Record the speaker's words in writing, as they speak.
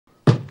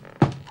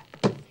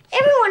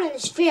Everyone in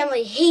this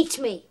family hates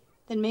me.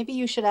 Then maybe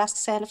you should ask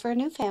Santa for a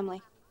new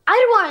family. I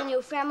don't want a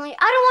new family.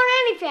 I don't want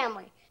any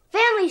family.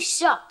 Families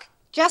suck.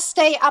 Just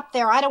stay up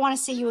there. I don't want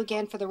to see you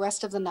again for the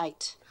rest of the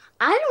night.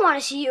 I don't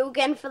want to see you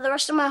again for the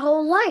rest of my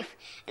whole life.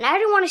 And I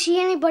don't want to see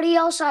anybody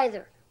else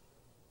either.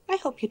 I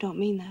hope you don't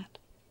mean that.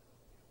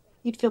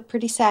 You'd feel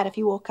pretty sad if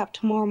you woke up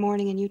tomorrow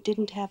morning and you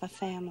didn't have a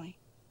family.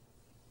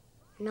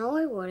 No,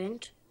 I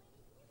wouldn't.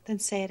 Then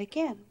say it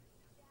again.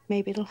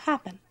 Maybe it'll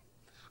happen.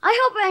 I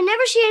hope I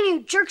never see any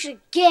of you jerks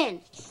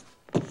again.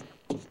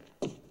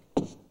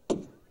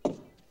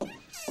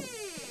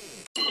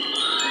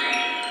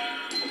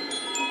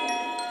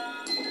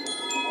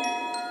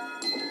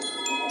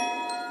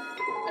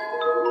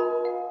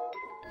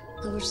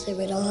 I wish they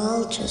would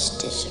all just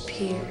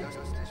disappear.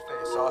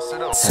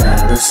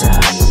 Tell us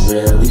how you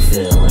really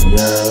feel when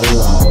you're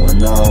alone, when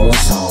no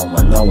one's home,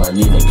 when no one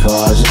even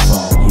calls your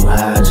phone. You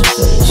hide your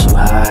face, you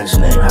hide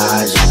your name,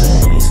 hide your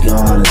pain. He's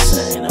gone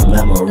insane, the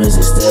memories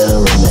that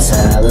still remain.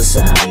 Tell us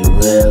how you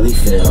really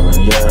feel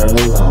when you're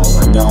alone,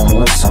 when no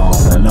one's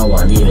home, when no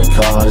one even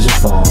calls your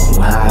phone.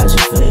 You hide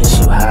your face,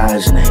 you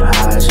hide your name,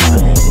 hide your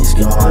pain. He's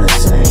gone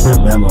insane,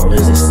 the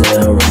memories that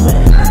still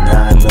remain. And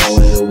I know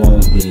it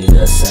won't be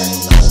the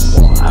same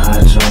no more. I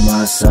drove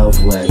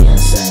myself way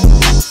insane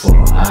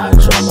before. I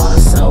drove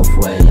myself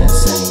way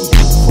insane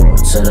before,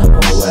 to the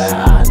point where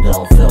I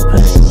don't feel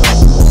pain no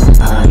more.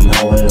 I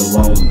know it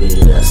won't be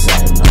the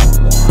same no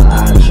more.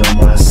 I drove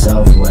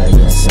myself way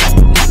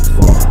insane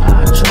before.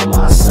 I drove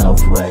myself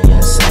way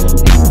insane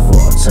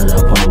before, to the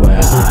point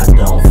where I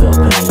don't feel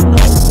pain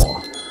no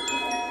more.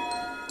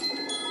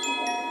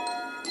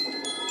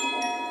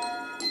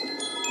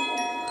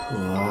 Who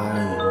are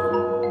you?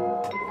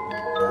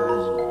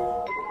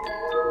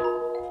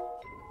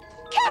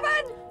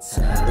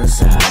 Tell us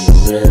how you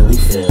really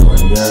feel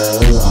when you're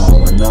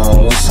alone, when no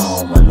one's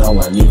home, when no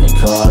one even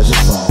calls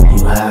your phone.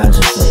 You hide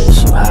your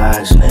face, you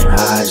hide your name,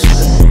 hide your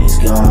pain. He's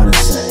gone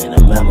insane, the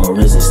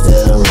memories that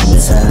still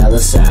remain. Tell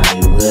us how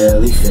you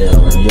really feel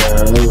when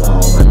you're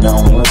alone, when no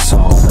one's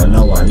home, when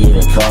no one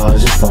even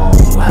calls your phone.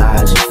 You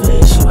hide your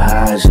face, you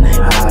hide your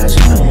name, hide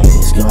your pain.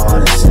 He's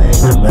gone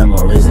insane, the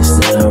memories that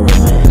still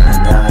remain.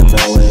 And I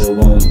know it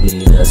won't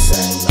be the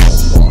same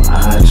no more.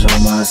 I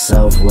drove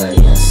myself way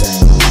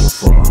insane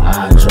before.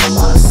 I drove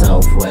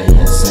myself way